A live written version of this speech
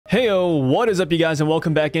Heyo, what is up you guys, and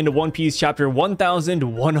welcome back into One Piece chapter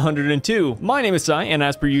 1102. My name is Sai, and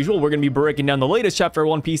as per usual, we're going to be breaking down the latest chapter of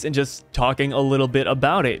One Piece and just talking a little bit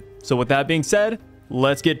about it. So with that being said,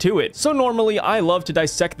 let's get to it. So normally, I love to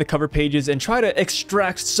dissect the cover pages and try to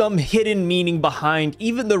extract some hidden meaning behind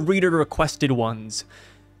even the reader requested ones.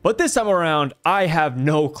 But this time around, I have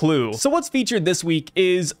no clue. So what's featured this week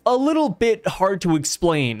is a little bit hard to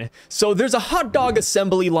explain. So there's a hot dog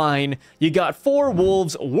assembly line, you got 4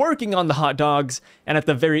 wolves working on the hot dogs, and at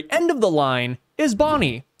the very end of the line is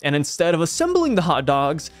Bonnie. And instead of assembling the hot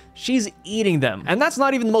dogs, she's eating them. And that's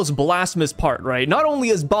not even the most blasphemous part, right? Not only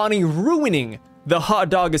is Bonnie ruining the hot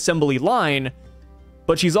dog assembly line,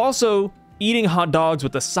 but she's also eating hot dogs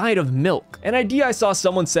with a side of milk. An idea I saw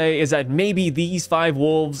someone say is that maybe these 5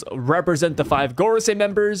 wolves represent the 5 Gorosei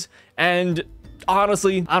members, and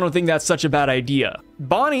honestly, I don't think that's such a bad idea.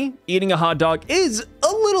 Bonnie eating a hot dog is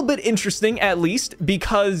a little bit interesting, at least,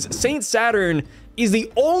 because Saint Saturn is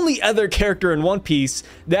the only other character in One Piece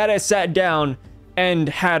that has sat down and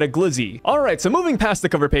had a glizzy. Alright, so moving past the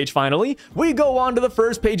cover page finally, we go on to the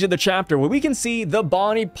first page of the chapter where we can see the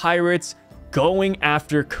Bonnie pirates going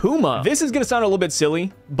after Kuma. This is gonna sound a little bit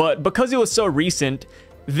silly, but because it was so recent,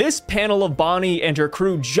 this panel of Bonnie and her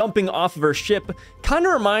crew jumping off of her ship kind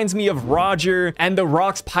of reminds me of Roger and the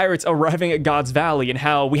Rock's pirates arriving at God's Valley, and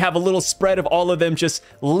how we have a little spread of all of them just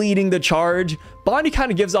leading the charge. Bonnie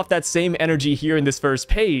kind of gives off that same energy here in this first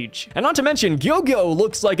page. And not to mention, Gyogyo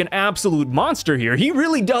looks like an absolute monster here. He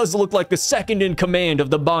really does look like the second in command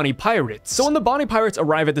of the Bonnie pirates. So when the Bonnie pirates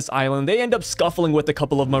arrive at this island, they end up scuffling with a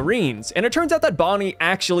couple of Marines. And it turns out that Bonnie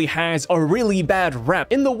actually has a really bad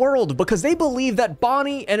rep in the world because they believe that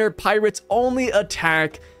Bonnie and her pirates only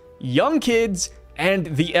attack young kids and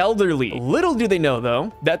the elderly. Little do they know,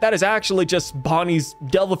 though, that that is actually just Bonnie's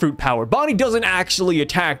devil fruit power. Bonnie doesn't actually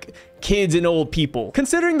attack kids and old people.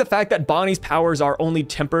 Considering the fact that Bonnie's powers are only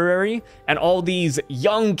temporary, and all these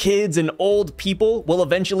young kids and old people will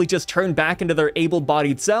eventually just turn back into their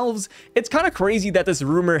able-bodied selves, it's kind of crazy that this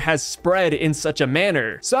rumor has spread in such a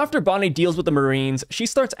manner. So after Bonnie deals with the Marines, she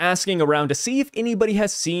starts asking around to see if anybody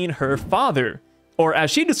has seen her father, or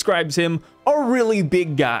as she describes him, a really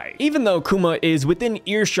big guy. Even though Kuma is within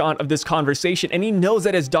earshot of this conversation and he knows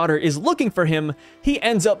that his daughter is looking for him, he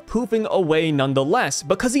ends up poofing away nonetheless,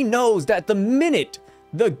 because he knows that the minute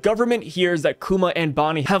the government hears that Kuma and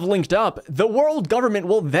Bonnie have linked up, the world government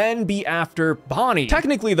will then be after Bonnie.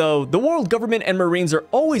 Technically though, the world government and Marines are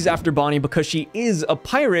always after Bonnie because she is a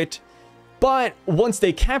pirate, but once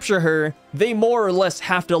they capture her, they more or less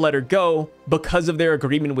have to let her go because of their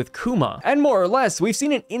agreement with Kuma. And more or less, we've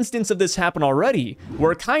seen an instance of this happen already,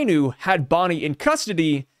 where Kainu had Bonnie in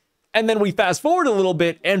custody, and then we fast forward a little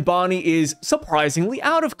bit and Bonnie is surprisingly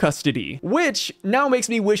out of custody, which now makes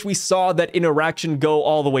me wish we saw that interaction go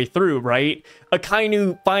all the way through, right?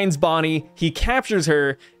 Akainu finds Bonnie, he captures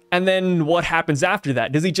her, and then what happens after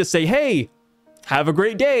that? Does he just say, hey, have a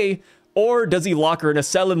great day? Or does he lock her in a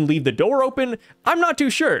cell and leave the door open? I'm not too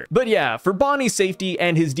sure. But yeah, for Bonnie's safety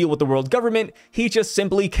and his deal with the world government, he just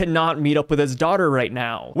simply cannot meet up with his daughter right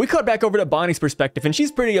now. We cut back over to Bonnie's perspective, and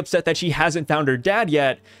she's pretty upset that she hasn't found her dad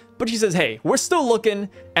yet, but she says, hey, we're still looking,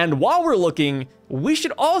 and while we're looking, we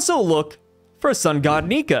should also look for Sun God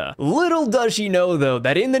Nika. Little does she know, though,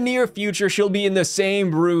 that in the near future, she'll be in the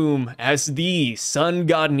same room as the Sun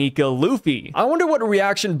God Nika Luffy. I wonder what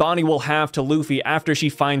reaction Bonnie will have to Luffy after she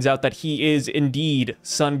finds out that he is indeed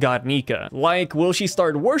Sun God Nika. Like, will she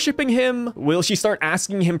start worshiping him? Will she start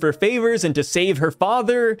asking him for favors and to save her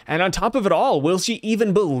father? And on top of it all, will she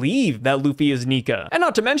even believe that Luffy is Nika? And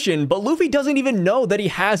not to mention, but Luffy doesn't even know that he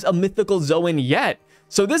has a mythical Zoan yet.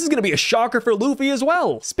 So this is going to be a shocker for Luffy as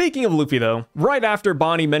well. Speaking of Luffy though, right after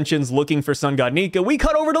Bonnie mentions looking for Sun God Nika, we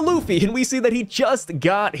cut over to Luffy and we see that he just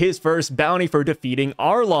got his first bounty for defeating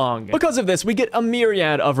Arlong. Because of this, we get a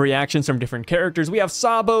myriad of reactions from different characters. We have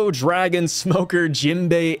Sabo, Dragon, Smoker,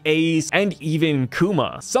 Jinbei, Ace, and even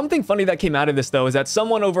Kuma. Something funny that came out of this though is that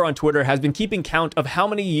someone over on Twitter has been keeping count of how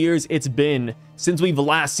many years it's been since we've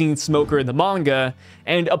last seen Smoker in the manga,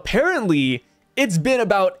 and apparently it's been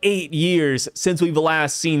about 8 years since we've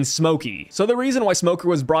last seen Smokey. So the reason why Smoker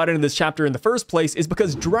was brought into this chapter in the first place is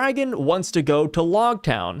because Dragon wants to go to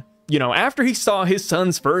Logtown. You know, after he saw his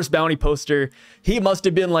son's first bounty poster, he must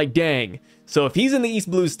have been like, dang. So if he's in the East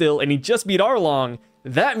Blue still and he just beat Arlong,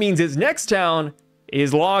 that means his next town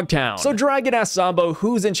is Logtown. So Dragon asks Sabo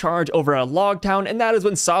who's in charge over at Logtown, and that is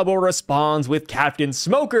when Sabo responds with Captain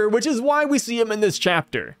Smoker, which is why we see him in this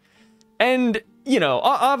chapter. And you know,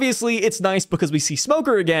 obviously it's nice because we see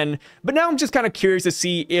Smoker again, but now I'm just kind of curious to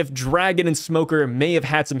see if Dragon and Smoker may have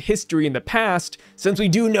had some history in the past, since we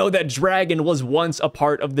do know that Dragon was once a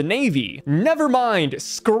part of the Navy. Never mind,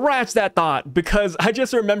 scratch that thought, because I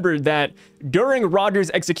just remembered that during Roger's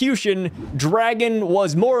execution, Dragon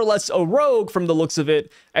was more or less a rogue from the looks of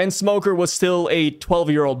it, and Smoker was still a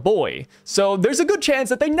 12-year-old boy. So there's a good chance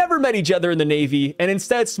that they never met each other in the Navy, and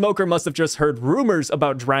instead Smoker must have just heard rumors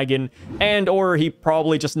about Dragon, and or he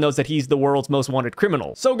probably just knows that he's the world's most wanted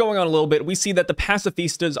criminal. So going on a little bit, we see that the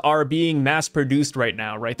pacifistas are being mass-produced right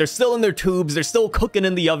now, right? They're still in their tubes, they're still cooking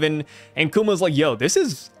in the oven, and Kuma's like, yo, this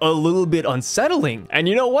is a little bit unsettling. And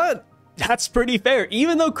you know what? That's pretty fair.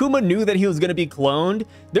 Even though Kuma knew that he was going to be cloned,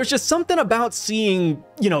 there's just something about seeing,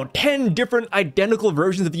 you know, 10 different identical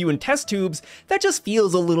versions of you in test tubes that just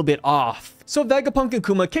feels a little bit off. So Vegapunk and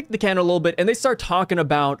Kuma kick the can a little bit and they start talking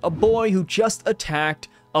about a boy who just attacked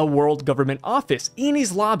a world government office,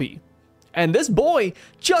 Eni's lobby. And this boy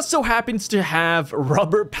just so happens to have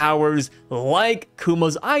rubber powers like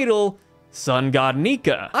Kuma's idol, Sun God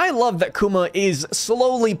Nika. I love that Kuma is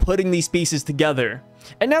slowly putting these pieces together.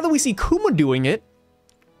 And now that we see Kuma doing it,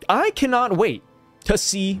 I cannot wait to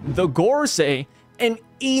see the Gorosei and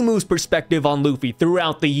Imu's perspective on Luffy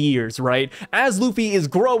throughout the years, right? As Luffy is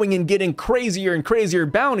growing and getting crazier and crazier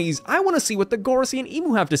bounties, I want to see what the Gorosei and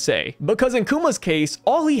Imu have to say. Because in Kuma's case,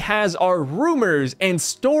 all he has are rumors and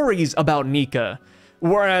stories about Nika.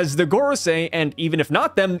 Whereas the Gorosei, and even if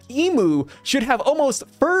not them, Imu, should have almost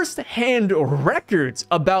first-hand records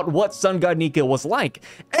about what Sun God Nika was like.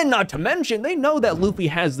 And not to mention, they know that Luffy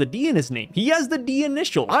has the D in his name. He has the D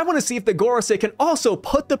initial. I want to see if the Gorosei can also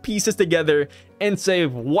put the pieces together and say,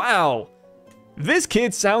 wow, this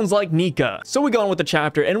kid sounds like Nika. So we go on with the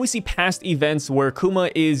chapter and we see past events where Kuma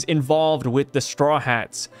is involved with the Straw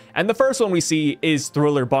Hats. And the first one we see is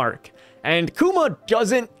Thriller Bark. And Kuma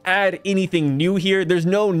doesn't add anything new here. There's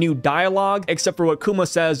no new dialogue except for what Kuma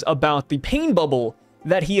says about the pain bubble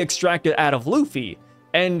that he extracted out of Luffy.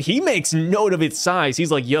 And he makes note of its size.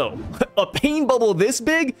 He's like, yo, a pain bubble this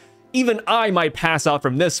big? Even I might pass out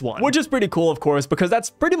from this one. Which is pretty cool, of course, because that's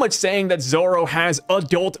pretty much saying that Zoro has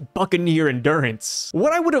adult buccaneer endurance.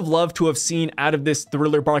 What I would have loved to have seen out of this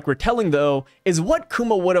Thriller Bark retelling, though, is what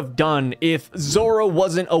Kuma would have done if Zoro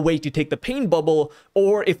wasn't awake to take the pain bubble,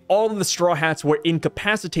 or if all of the Straw Hats were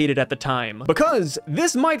incapacitated at the time. Because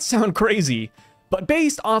this might sound crazy, but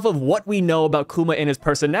based off of what we know about Kuma and his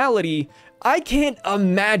personality, I can't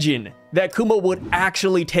imagine that Kuma would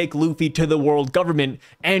actually take Luffy to the world government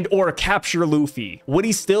and or capture Luffy. Would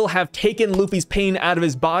he still have taken Luffy's pain out of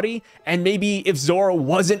his body? And maybe if Zoro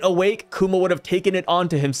wasn't awake, Kuma would have taken it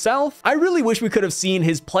onto himself? I really wish we could have seen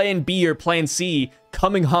his plan B or plan C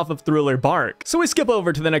coming off of Thriller Bark. So we skip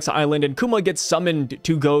over to the next island and Kuma gets summoned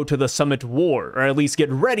to go to the Summit War, or at least get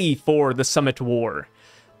ready for the Summit War.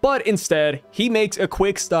 But instead, he makes a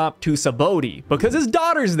quick stop to Sabaody because his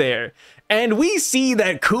daughter's there. And we see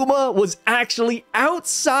that Kuma was actually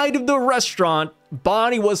outside of the restaurant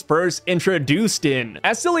Bonnie was first introduced in.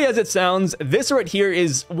 As silly as it sounds, this right here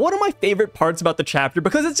is one of my favorite parts about the chapter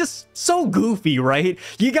because it's just so goofy, right?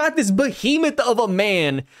 You got this behemoth of a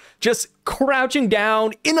man just crouching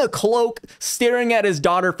down in a cloak, staring at his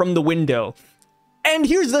daughter from the window. And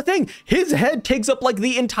here's the thing, his head takes up like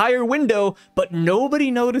the entire window, but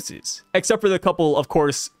nobody notices. Except for the couple, of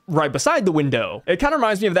course, right beside the window. It kind of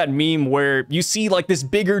reminds me of that meme where you see like this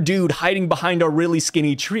bigger dude hiding behind a really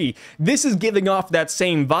skinny tree. This is giving off that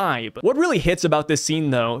same vibe. What really hits about this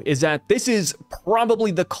scene though, is that this is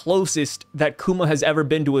probably the closest that Kuma has ever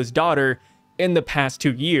been to his daughter in the past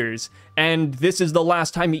 2 years, and this is the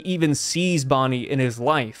last time he even sees Bonnie in his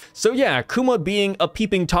life. So yeah, Kuma being a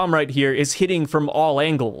peeping Tom right here is hitting from all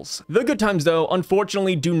angles. The good times though,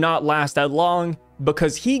 unfortunately do not last that long,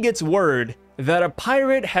 because he gets word that a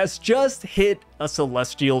pirate has just hit a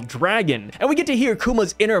celestial dragon. And we get to hear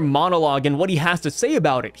Kuma's inner monologue and what he has to say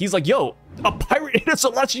about it. He's like, yo, a pirate hit a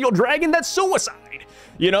celestial dragon? That's suicide.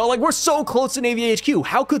 You know, like we're so close to Navy HQ.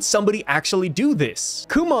 How could somebody actually do this?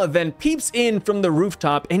 Kuma then peeps in from the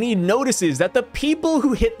rooftop and he notices that the people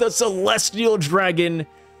who hit the celestial dragon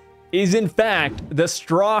is in fact the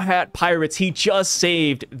Straw Hat pirates he just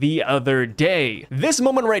saved the other day. This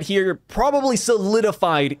moment right here probably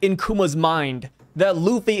solidified in Kuma's mind that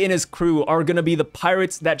Luffy and his crew are gonna be the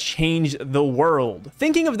pirates that change the world.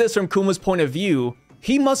 Thinking of this from Kuma's point of view,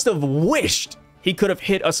 he must have wished he could have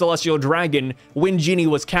hit a celestial dragon when Jinny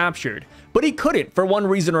was captured. But he couldn't for one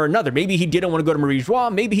reason or another. Maybe he didn't want to go to Marie Joie.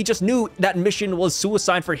 Maybe he just knew that mission was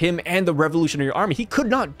suicide for him and the Revolutionary Army. He could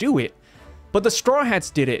not do it. But the Straw Hats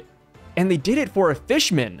did it. and they did it for a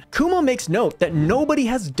fishman. Kuma makes note that nobody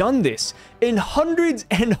has done this in hundreds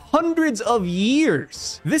and hundreds of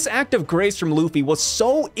years. This act of grace from Luffy was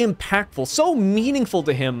so impactful, so meaningful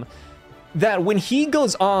to him, that when he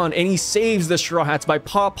goes on and he saves the Straw Hats by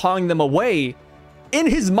paw-pawing them away, in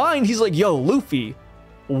his mind, he's like, yo, Luffy,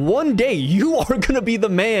 one day you are gonna be the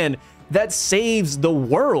man that saves the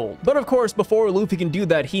world. But of course, before Luffy can do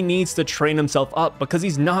that, he needs to train himself up because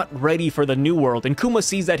he's not ready for the new world. And Kuma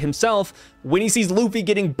sees that himself when he sees Luffy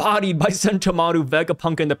getting bodied by Sentomaru,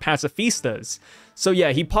 Vegapunk, and the Pacifistas. So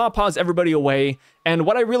yeah, he paw-paws everybody away. And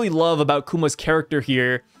what I really love about Kuma's character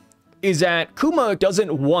here is that Kuma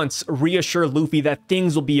doesn't once reassure Luffy that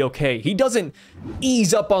things will be okay. He doesn't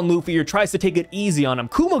ease up on Luffy or tries to take it easy on him.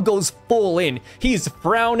 Kuma goes full in. He's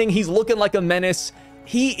frowning, he's looking like a menace.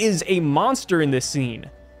 He is a monster in this scene.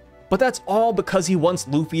 But that's all because he wants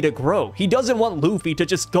Luffy to grow. He doesn't want Luffy to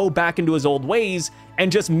just go back into his old ways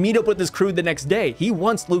and just meet up with his crew the next day. He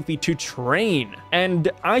wants Luffy to train. And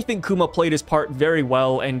I think Kuma played his part very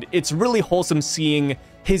well, and it's really wholesome seeing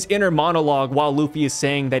his inner monologue while Luffy is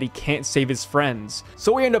saying that he can't save his friends.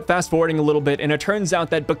 So we end up fast forwarding a little bit, and it turns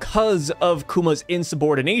out that because of Kuma's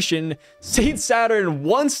insubordination, Saint Saturn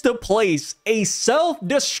wants to place a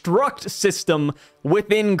self-destruct system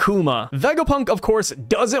within Kuma. Vegapunk, of course,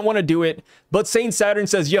 doesn't want to do it, but Saint Saturn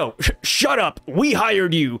says, yo, shut up, we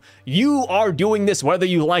hired you. You are doing this whether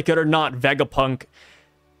you like it or not, Vegapunk.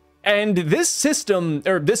 And this system,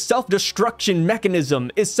 or this self-destruction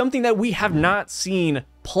mechanism, is something that we have not seen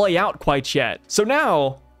play out quite yet. So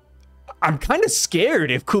now, I'm kind of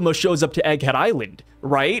scared if Kuma shows up to Egghead Island,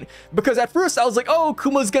 right? Because at first I was like, oh,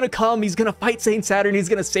 Kuma's gonna come, he's gonna fight Saint Saturn, he's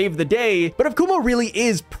gonna save the day. But if Kuma really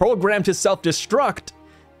is programmed to self-destruct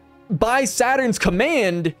by Saturn's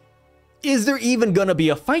command, is there even gonna be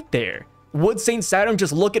a fight there? Would Saint Saturn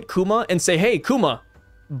just look at Kuma and say, hey, Kuma,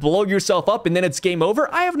 blow yourself up and then it's game over?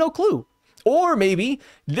 I have no clue. Or maybe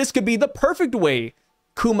this could be the perfect way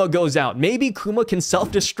Kuma goes out. Maybe Kuma can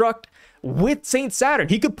self-destruct with Saint Saturn.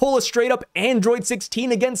 He could pull a straight up Android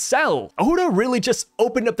 16 against Cell. Oda really just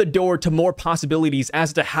opened up the door to more possibilities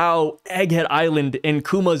as to how Egghead Island and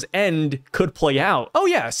Kuma's end could play out. Oh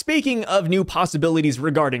yeah, speaking of new possibilities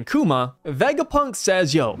regarding Kuma, Vegapunk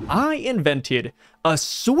says, yo, I invented a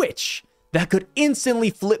switch that could instantly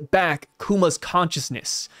flip back Kuma's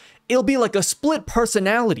consciousness. It'll be like a split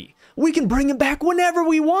personality. We can bring him back whenever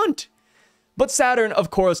we want. But Saturn, of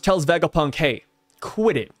course, tells Vegapunk, hey,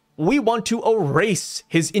 quit it. We want to erase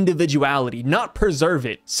his individuality, not preserve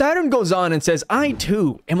it. Saturn goes on and says, I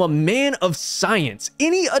too am a man of science.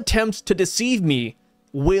 Any attempt to deceive me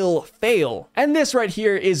will fail. And this right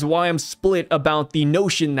here is why I'm split about the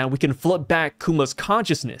notion that we can flip back Kuma's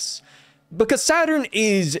consciousness. Because Saturn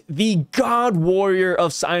is the god warrior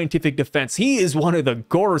of scientific defense. He is one of the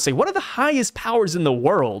Gorosei, one of the highest powers in the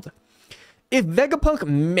world. If Vegapunk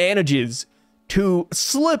manages to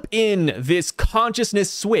slip in this consciousness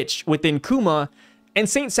switch within Kuma, and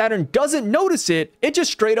Saint Saturn doesn't notice it, it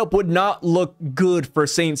just straight up would not look good for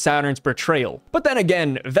Saint Saturn's portrayal. But then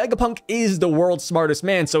again, Vegapunk is the world's smartest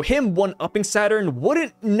man, so him one-upping Saturn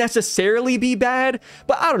wouldn't necessarily be bad,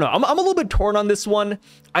 but I don't know, I'm a little bit torn on this one.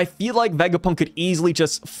 I feel like Vegapunk could easily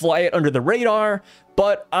just fly it under the radar,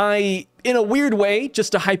 but in a weird way,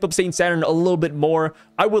 just to hype up Saint Saturn a little bit more,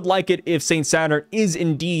 I would like it if Saint Saturn is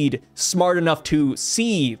indeed smart enough to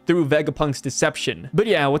see through Vegapunk's deception. But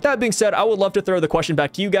yeah, with that being said, I would love to throw the question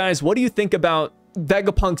back to you guys. What do you think about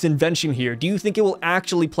Vegapunk's invention here? Do you think it will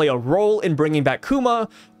actually play a role in bringing back Kuma,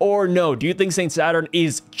 or no? Do you think Saint Saturn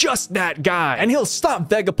is just that guy and he'll stop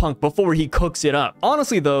Vegapunk before he cooks it up?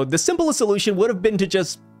 Honestly though, the simplest solution would have been to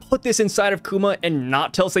just put this inside of Kuma and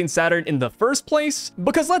not tell Saint Saturn in the first place.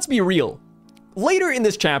 Because let's be real, later in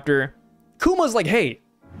this chapter, Kuma's like, hey,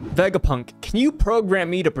 Vegapunk, can you program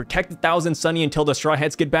me to protect the Thousand Sunny until the Straw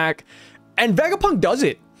Hats get back? And Vegapunk does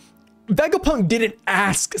it. Vegapunk didn't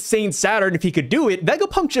ask Saint Saturn if he could do it,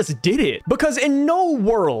 Vegapunk just did it. Because in no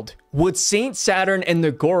world would Saint Saturn and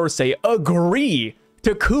the Gorosei agree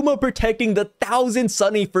to Kuma protecting the Thousand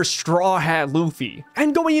Sunny for Straw Hat Luffy.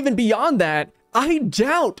 And going even beyond that, I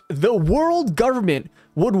doubt the world government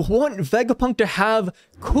would want Vegapunk to have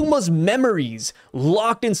Kuma's memories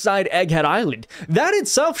locked inside Egghead Island. That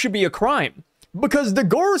itself should be a crime, because the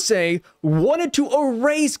Gorosei wanted to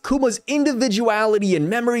erase Kuma's individuality and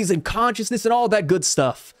memories and consciousness and all that good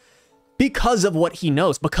stuff because of what he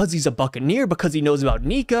knows, because he's a buccaneer, because he knows about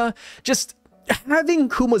Nika. Just having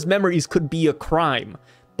Kuma's memories could be a crime,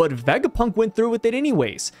 but Vegapunk went through with it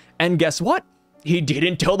anyways. And guess what? He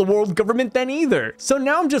didn't tell the world government then either. So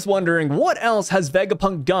now I'm just wondering, what else has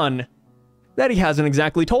Vegapunk done that he hasn't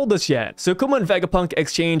exactly told us yet. So Kuma and Vegapunk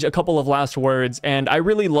exchange a couple of last words, and I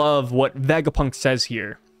really love what Vegapunk says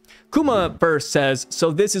here. Kuma first says,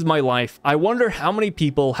 "So this is my life. I wonder how many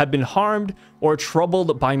people have been harmed or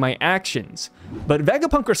troubled by my actions." But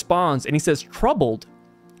Vegapunk responds and he says, "Troubled?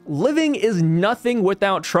 Living is nothing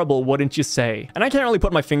without trouble, wouldn't you say?" And I can't really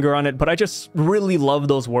put my finger on it, but I just really love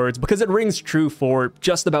those words because it rings true for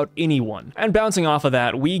just about anyone. And bouncing off of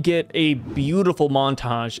that, we get a beautiful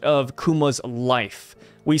montage of Kuma's life.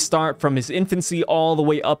 We start from his infancy all the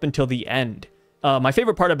way up until the end. My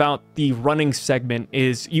favorite part about the running segment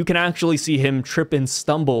is you can actually see him trip and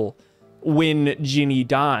stumble when Ginny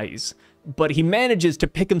dies, but he manages to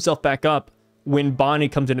pick himself back up when Bonnie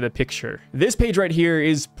comes into the picture. This page right here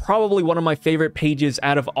is probably one of my favorite pages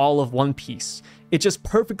out of all of One Piece. It just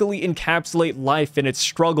perfectly encapsulates life and its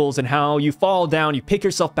struggles and how you fall down, you pick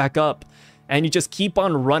yourself back up, and you just keep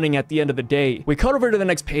on running at the end of the day. We cut over to the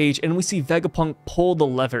next page and we see Vegapunk pull the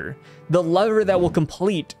lever that will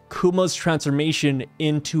complete Kuma's transformation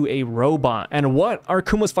into a robot. And what are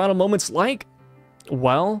Kuma's final moments like?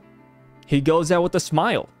 Well, he goes out with a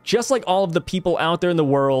smile. Just like all of the people out there in the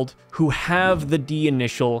world who have the D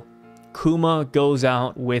initial, Kuma goes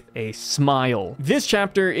out with a smile. This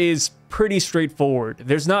chapter is pretty straightforward.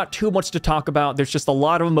 There's not too much to talk about. There's just a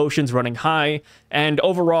lot of emotions running high, and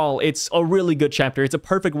overall, it's a really good chapter. It's a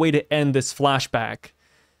perfect way to end this flashback.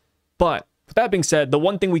 But with that being said, the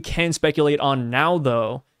one thing we can speculate on now,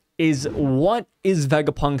 though, is what is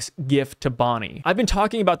Vegapunk's gift to Bonnie? I've been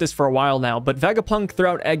talking about this for a while now, but Vegapunk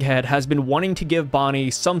throughout Egghead has been wanting to give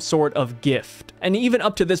Bonnie some sort of gift. And even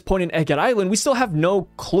up to this point in Egghead Island, we still have no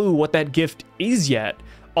clue what that gift is yet.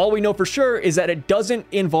 All we know for sure is that it doesn't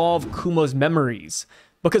involve Kuma's memories,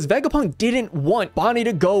 because Vegapunk didn't want Bonnie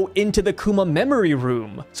to go into the Kuma memory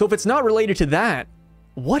room. So if it's not related to that,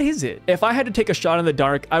 what is it? If I had to take a shot in the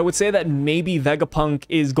dark, I would say that maybe Vegapunk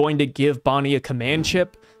is going to give Bonnie a command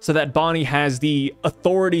chip so that Bonnie has the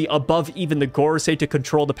authority above even the Gorosei to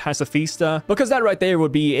control the Pacifista, because that right there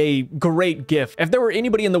would be a great gift. If there were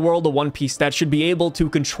anybody in the world of One Piece that should be able to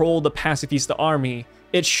control the Pacifista army,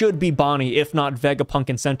 it should be Bonnie, if not Vegapunk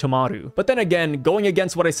and Sentomaru. But then again, going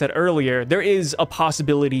against what I said earlier, there is a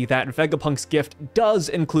possibility that Vegapunk's gift does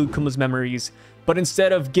include Kuma's memories, but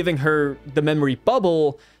instead of giving her the memory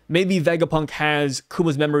bubble, maybe Vegapunk has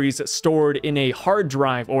Kuma's memories stored in a hard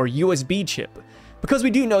drive or USB chip. Because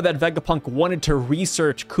we do know that Vegapunk wanted to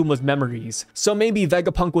research Kuma's memories, so maybe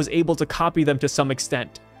Vegapunk was able to copy them to some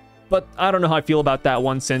extent. But I don't know how I feel about that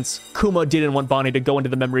one, since Kuma didn't want Bonnie to go into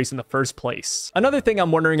the memories in the first place. Another thing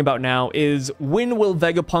I'm wondering about now is, when will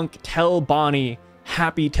Vegapunk tell Bonnie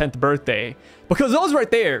happy 10th birthday? Because those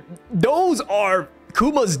right there, those are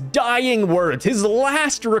Kuma's dying words, his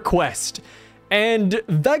last request. And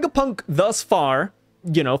Vegapunk thus far,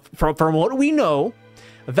 you know, from what we know,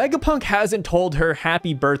 Vegapunk hasn't told her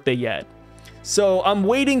happy birthday yet. So I'm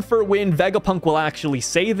waiting for when Vegapunk will actually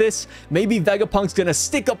say this. Maybe Vegapunk's gonna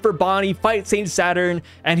stick up for Bonnie, fight Saint Saturn,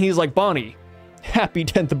 and he's like, "Bonnie, happy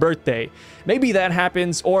 10th birthday." Maybe that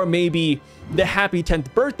happens, or maybe the happy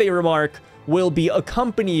 10th birthday remark will be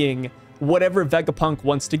accompanying whatever Vegapunk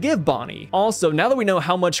wants to give Bonnie. Also, now that we know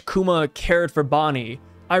how much Kuma cared for Bonnie,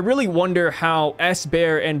 I really wonder how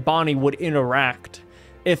S-Bear and Bonnie would interact.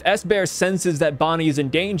 If S-Bear senses that Bonnie is in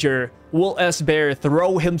danger, will S-Bear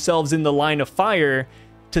throw himself in the line of fire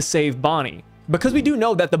to save Bonnie? Because we do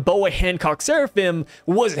know that the Boa Hancock Seraphim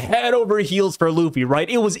was head over heels for Luffy, right?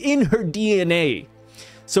 It was in her DNA.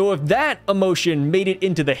 So if that emotion made it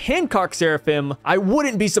into the Hancock Seraphim, I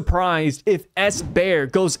wouldn't be surprised if S-Bear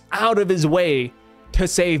goes out of his way to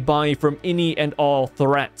save Bonnie from any and all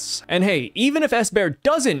threats. And hey, even if S-Bear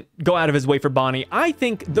doesn't go out of his way for Bonnie, I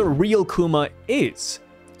think the real Kuma is.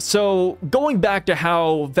 So, going back to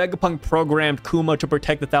how Vegapunk programmed Kuma to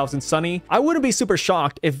protect the Thousand Sunny, I wouldn't be super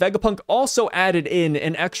shocked if Vegapunk also added in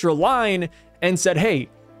an extra line and said, hey,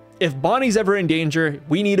 if Bonnie's ever in danger,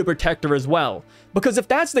 we need to protect her as well. Because if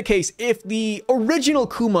that's the case, if the original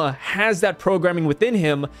Kuma has that programming within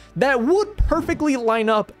him, that would perfectly line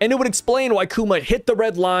up, and it would explain why Kuma hit the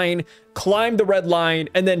red line, climbed the red line,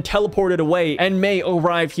 and then teleported away and may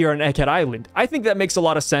arrive here on Egghead Island. I think that makes a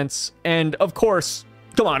lot of sense, and of course,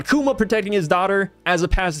 come on, Kuma protecting his daughter as a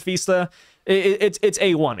pacifista, it's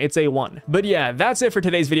A1, it's A1. But yeah, that's it for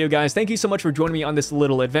today's video, guys. Thank you so much for joining me on this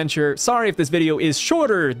little adventure. Sorry if this video is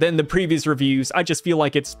shorter than the previous reviews. I just feel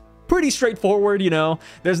like it's pretty straightforward, you know.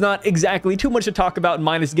 There's not exactly too much to talk about,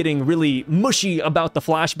 minus getting really mushy about the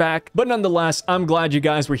flashback. But nonetheless, I'm glad you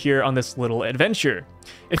guys were here on this little adventure.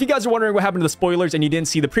 If you guys are wondering what happened to the spoilers and you didn't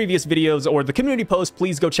see the previous videos or the community post,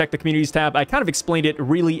 please go check the communities tab. I kind of explained it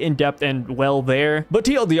really in depth and well there. But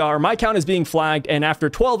TLDR, my account is being flagged, and after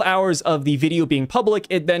 12 hours of the video being public,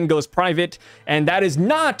 it then goes private, and that is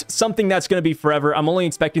not something that's going to be forever. I'm only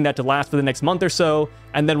expecting that to last for the next month or so,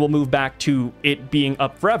 and then we'll move back to it being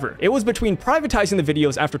up forever. It was between privatizing the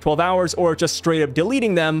videos after 12 hours or just straight up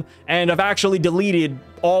deleting them, and I've actually deleted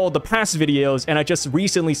all the past videos, and I just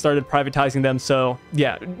recently started privatizing them. So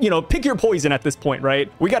yeah, you know, pick your poison at this point,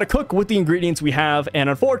 right? We got to cook with the ingredients we have, and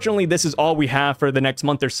unfortunately this is all we have for the next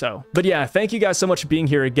month or so. But yeah, thank you guys so much for being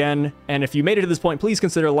here again, and if you made it to this point, please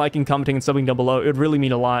consider liking, commenting, and subbing down below. It would really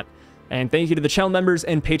mean a lot. And thank you to the channel members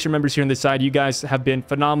and Patreon members here on this side. You guys have been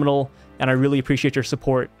phenomenal, and I really appreciate your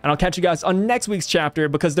support. And I'll catch you guys on next week's chapter,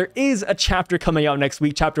 because there is a chapter coming out next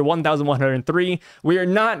week, chapter 1103. We are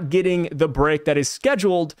not getting the break that is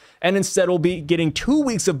scheduled, and instead we'll be getting 2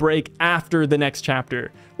 weeks of break after the next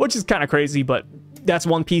chapter, which is kind of crazy, but that's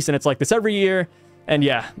One Piece, and it's like this every year. And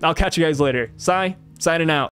yeah, I'll catch you guys later. Sai, signing out.